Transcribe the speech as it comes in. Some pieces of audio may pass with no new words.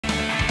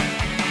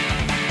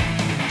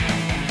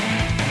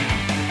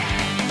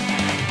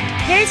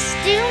There's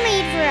stew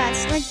made for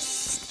us.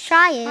 Let's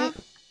try it.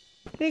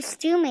 There's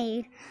stew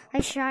made.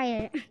 Let's try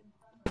it.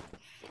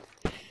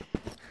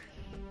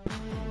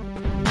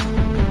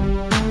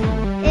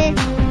 It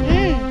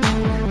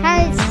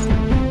has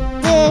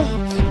the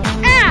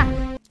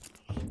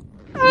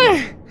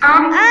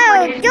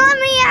oh, get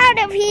me out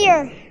of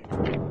here!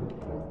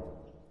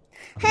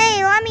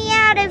 Hey, let me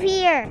out of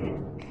here!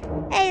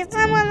 Hey,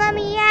 someone let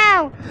me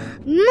out!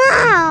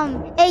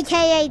 Mom,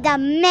 aka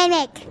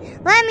Dominic,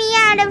 let me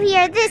out of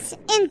here this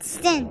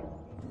instant!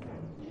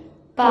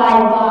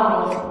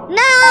 Bye-bye. No!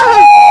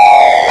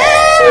 No!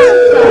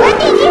 What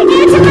did you do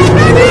to my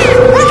brother?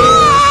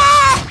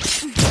 Ah!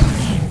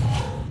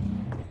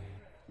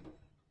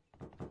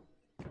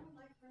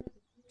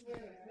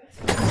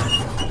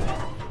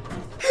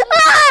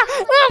 Ah!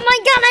 Oh my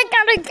god, I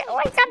gotta go!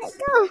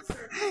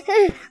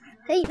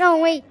 Hey, no,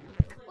 wait.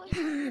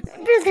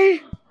 Brother.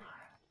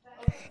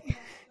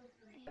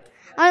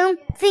 I don't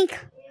think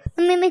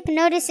the mimic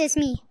notices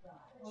me.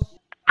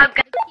 I'm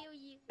gonna kill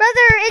you.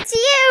 Brother, it's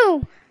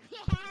you!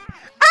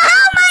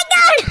 Oh my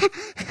god!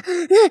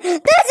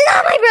 That's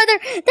not my brother!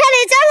 That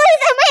is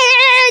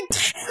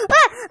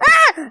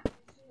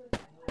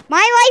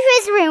my life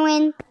is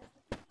ruined.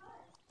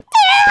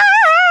 You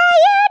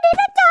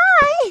didn't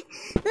die!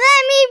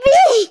 Let me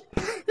be!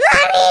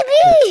 Let me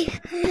be!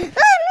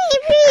 Let me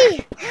be!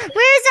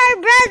 Where's our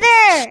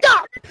brother?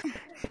 Stop!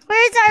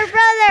 Where's our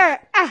brother?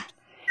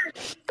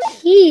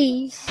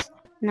 He's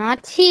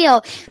not here.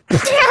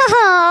 Get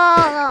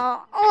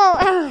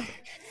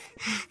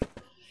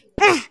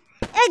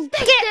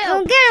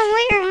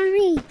away from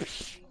me!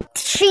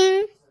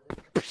 Ching!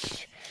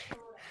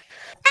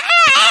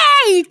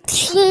 Hey!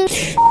 Ching!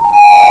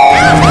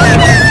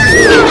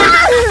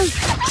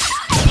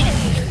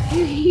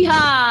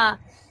 Yeah.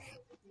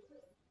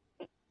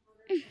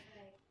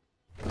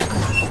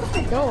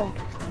 Door.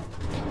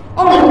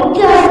 Oh my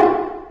god.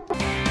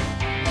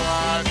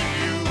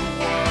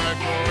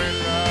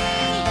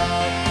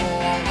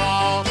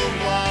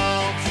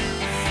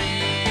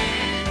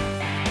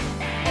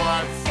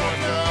 What's